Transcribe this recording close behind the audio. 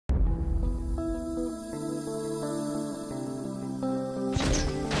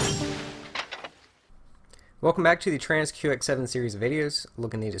Welcome back to the Taranis Q X7 series of videos.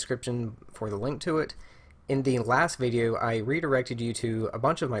 Look in the description for the link to it. In the last video, I redirected you to a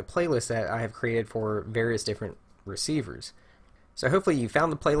bunch of my playlists that I have created for various different receivers. So hopefully you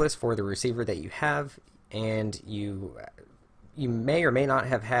found the playlist for the receiver that you have, and you may or may not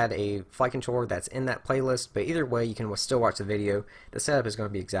have had a flight controller that's in that playlist, but either way you can still watch the video. The setup is going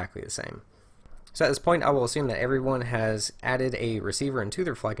to be exactly the same. So at this point I will assume that everyone has added a receiver into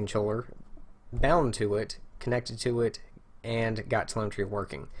their flight controller, bound to it, connected to it, and got telemetry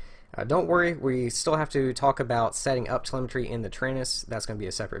working. Don't worry, we still have to talk about setting up telemetry in the Taranis. That's going to be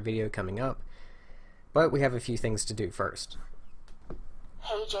a separate video coming up, but we have a few things to do first.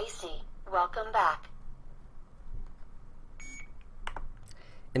 Hey JC, welcome back.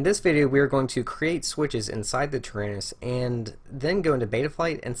 In this video we are going to create switches inside the Taranis and then go into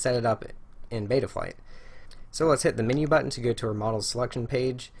Betaflight and set it up in Betaflight. So let's hit the menu button to go to our model selection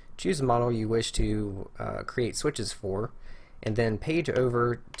page, choose the model you wish to create switches for, and then page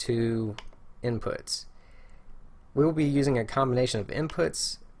over to inputs. We will be using a combination of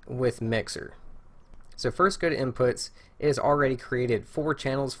inputs with mixer. So first go to inputs. It has already created 4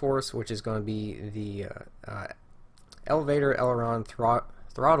 channels for us, which is going to be the elevator, aileron,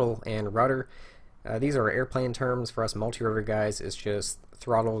 throttle, and rudder. These are airplane terms. For us multi-rotor guys, it's just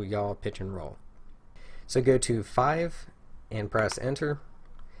throttle, yaw, pitch, and roll. So go to 5 and press enter.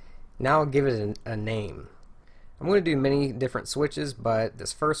 Now give it a name. I'm going to do many different switches, but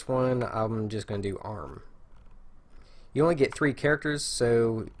this first one I'm just going to do ARM. You only get 3 characters,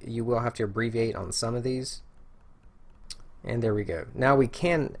 so you will have to abbreviate on some of these. And there we go. Now we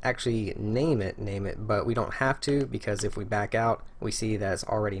can actually name it, but we don't have to, because if we back out, we see that it's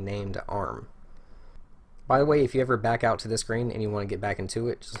already named ARM. By the way, if you ever back out to this screen and you want to get back into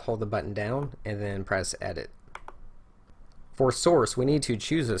it, just hold the button down and then press edit. For source, we need to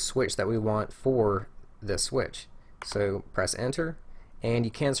choose a switch that we want for this switch. So press enter, and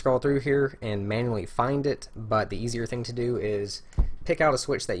you can scroll through here and manually find it, but the easier thing to do is pick out a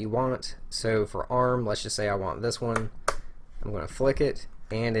switch that you want. So for ARM, let's just say I want this one. I'm going to flick it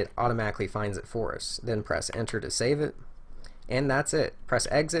and it automatically finds it for us. Then press enter to save it, and that's it. Press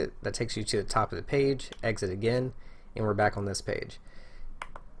exit, that takes you to the top of the page, exit again, and we're back on this page.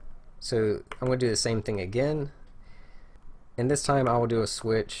 So I'm going to do the same thing again, and this time I will do a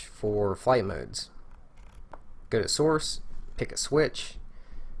switch for flight modes. Go to source, pick a switch.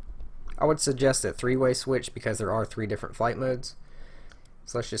 I would suggest a 3-way switch because there are 3 different flight modes.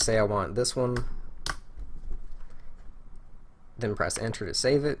 So let's just say I want this one. Then press enter to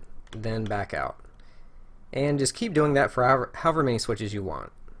save it, then back out. And just keep doing that for however many switches you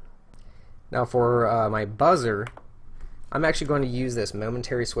want. Now for my buzzer, I'm actually going to use this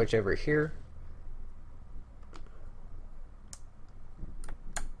momentary switch over here.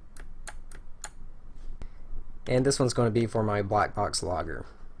 And this one's going to be for my black box logger.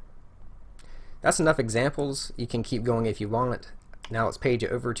 That's enough examples. You can keep going if you want. Now let's page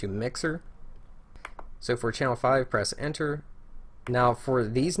over to mixer. So for channel 5, press enter. Now for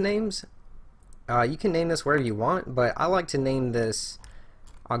these names, you can name this wherever you want, but I like to name this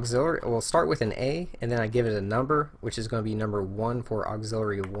auxiliary. We'll start with an A, and then I give it a number, which is going to be number 1 for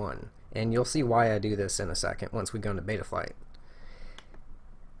auxiliary 1. And you'll see why I do this in a second once we go into Betaflight.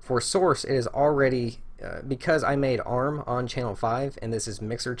 For source, it is already, because I made ARM on channel 5, and this is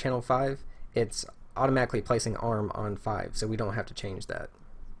mixer channel 5, it's automatically placing ARM on 5, so we don't have to change that.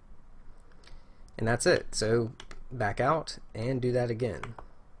 And that's it. So back out and do that again.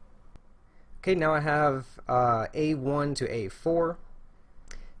 Okay, now I have A1 to A4.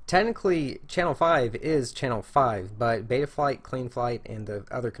 Technically channel 5 is channel 5, but Betaflight, CleanFlight, and the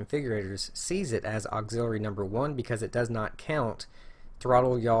other configurators sees it as auxiliary number 1 because it does not count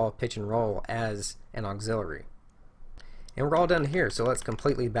throttle, yaw, pitch, and roll as an auxiliary. And we're all done here, so let's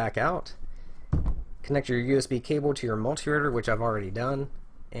completely back out. Connect your USB cable to your multirotor, which I've already done,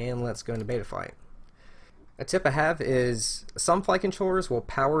 and let's go into Betaflight. A tip I have is some flight controllers will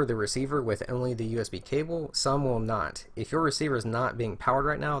power the receiver with only the USB cable, some will not. If your receiver is not being powered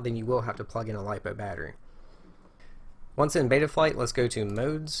right now, then you will have to plug in a LiPo battery. Once in Betaflight, let's go to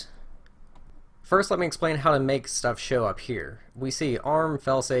modes. First, let me explain how to make stuff show up here. We see ARM,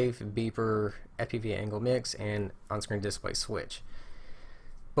 failsafe, beeper, FPV angle mix, and on-screen display switch.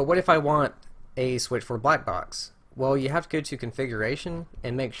 But what if I want a switch for black box? Well, you have to go to configuration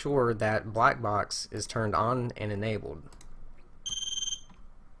and make sure that black box is turned on and enabled.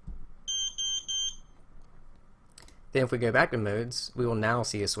 Then if we go back to modes, we will now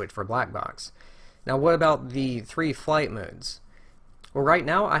see a switch for black box. Now what about the 3 flight modes? Well, right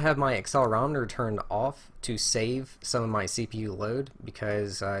now I have my accelerometer turned off to save some of my CPU load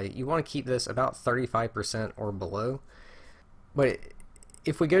because you want to keep this about 35% or below. But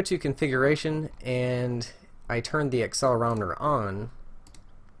if we go to configuration and I turn the accelerometer on,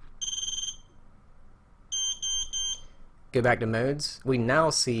 go back to modes, we now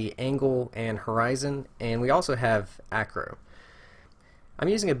see angle and horizon, and we also have acro. I'm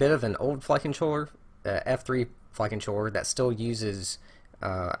using a bit of an old flight controller, F3 flight controller that still uses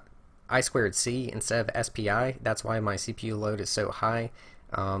I2C instead of SPI. That's why my CPU load is so high.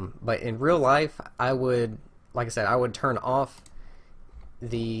 But in real life, I would, like I said, I would turn off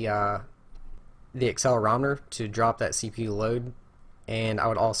the accelerometer to drop that CPU load, and I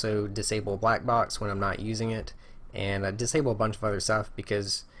would also disable black box when I'm not using it, and disable a bunch of other stuff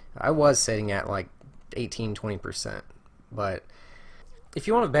because I was setting at like 18-20%. But if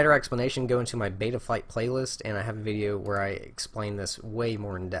you want a better explanation, go into my Betaflight playlist, and I have a video where I explain this way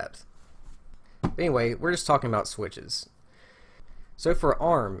more in depth. But anyway, we're just talking about switches. So for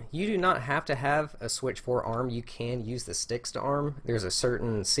ARM, you do not have to have a switch for ARM. You can use the sticks to ARM. There's a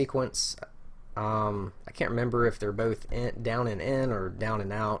certain sequence. I can't remember if they're both down and in or down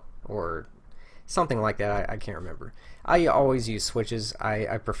and out or something like that. I can't remember. I always use switches.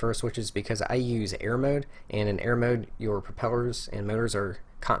 I prefer switches because I use air mode, and in air mode your propellers and motors are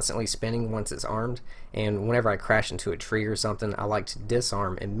constantly spinning once it's armed, and whenever I crash into a tree or something, I like to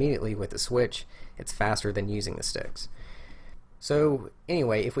disarm immediately with the switch. It's faster than using the sticks. So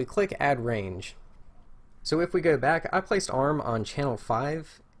anyway, if we click add range, so if we go back, I placed ARM on channel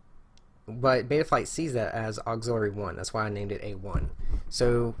 5, but Betaflight sees that as auxiliary 1. That's why I named it A1.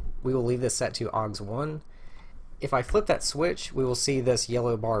 So we will leave this set to aux 1. If I flip that switch, we will see this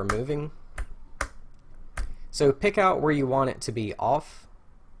yellow bar moving. So pick out where you want it to be off.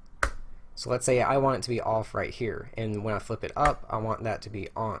 So let's say I want it to be off right here, and when I flip it up, I want that to be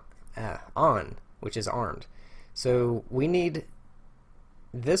on, which is armed. So we need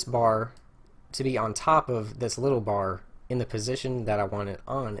this bar to be on top of this little bar in the position that I want it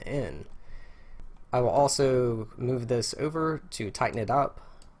on in. I will also move this over to tighten it up.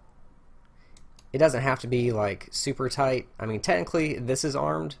 It doesn't have to be like super tight. I mean, technically this is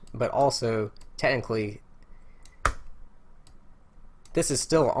armed, but also technically this is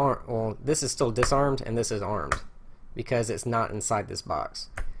still this is still disarmed, and this is armed because it's not inside this box.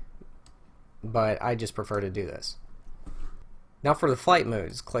 But I just prefer to do this. Now for the flight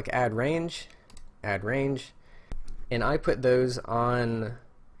modes, click add range, and I put those on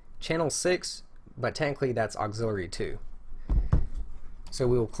channel 6, but technically that's auxiliary 2. So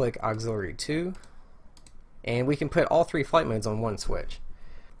we will click auxiliary 2, and we can put all 3 flight modes on one switch.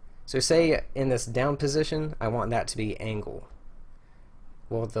 So say in this down position, I want that to be angle.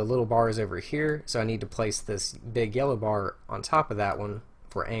 Well, the little bar is over here, so I need to place this big yellow bar on top of that one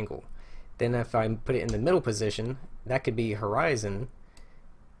for angle. Then if I put it in the middle position, that could be horizon.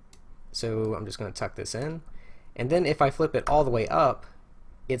 So I'm just going to tuck this in. And then if I flip it all the way up,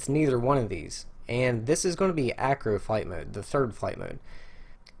 it's neither one of these. And this is going to be acro flight mode, the third flight mode.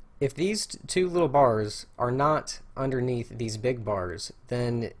 If these 2 little bars are not underneath these big bars,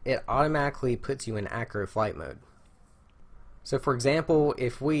 then it automatically puts you in acro flight mode. So for example,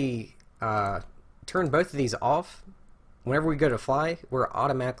 if we turn both of these off, whenever we go to fly, we're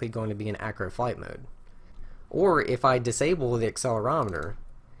automatically going to be in acro flight mode. Or if I disable the accelerometer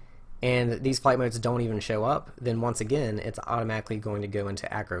and these flight modes don't even show up, then once again it's automatically going to go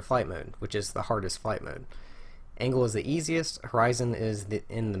into acro flight mode, which is the hardest flight mode. Angle is the easiest, horizon is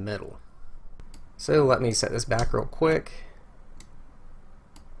in the middle. So let me set this back real quick.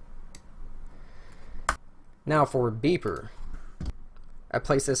 Now for beeper, I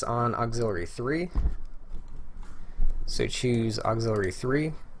place this on auxiliary 3. So choose auxiliary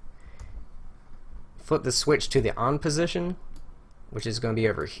 3. Flip the switch to the on position, which is going to be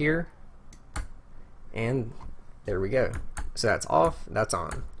over here. And there we go. So that's off, that's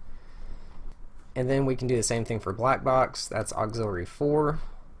on. And then we can do the same thing for black box. That's auxiliary 4.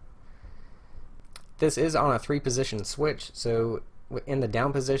 This is on a 3-position switch, so in the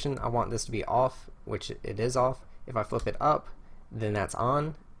down position I want this to be off, which it is off. If I flip it up, then that's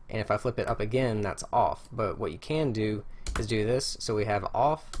on, and if I flip it up again, that's off. But what you can do is do this, so we have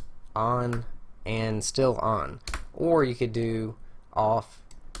off, on, and still on. Or you could do off,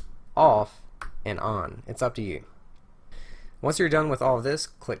 off, and on. It's up to you. Once you're done with all of this,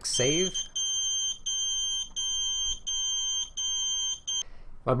 click save.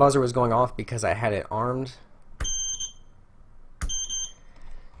 My buzzer was going off because I had it armed.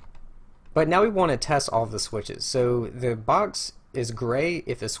 But now we want to test all of the switches. So the box is gray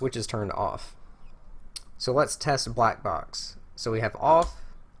if the switch is turned off. So let's test black box. So we have off,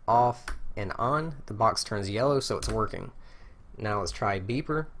 off, and on. The box turns yellow, so it's working. Now let's try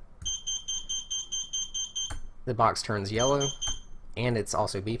beeper. The box turns yellow, and it's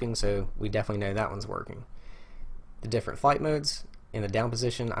also beeping, so we definitely know that one's working. The different flight modes: in the down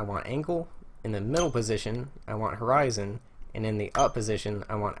position I want angle, in the middle position I want horizon, and in the up position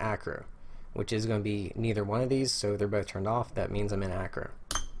I want acro, which is going to be neither one of these, so they're both turned off. That means I'm in acro.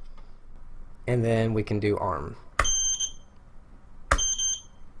 And then we can do arm.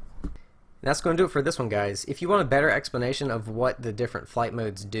 That's going to do it for this one, guys. If you want a better explanation of what the different flight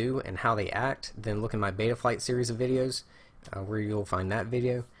modes do and how they act, then look in my Betaflight series of videos where you'll find that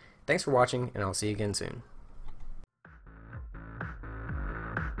video. Thanks for watching, and I'll see you again soon.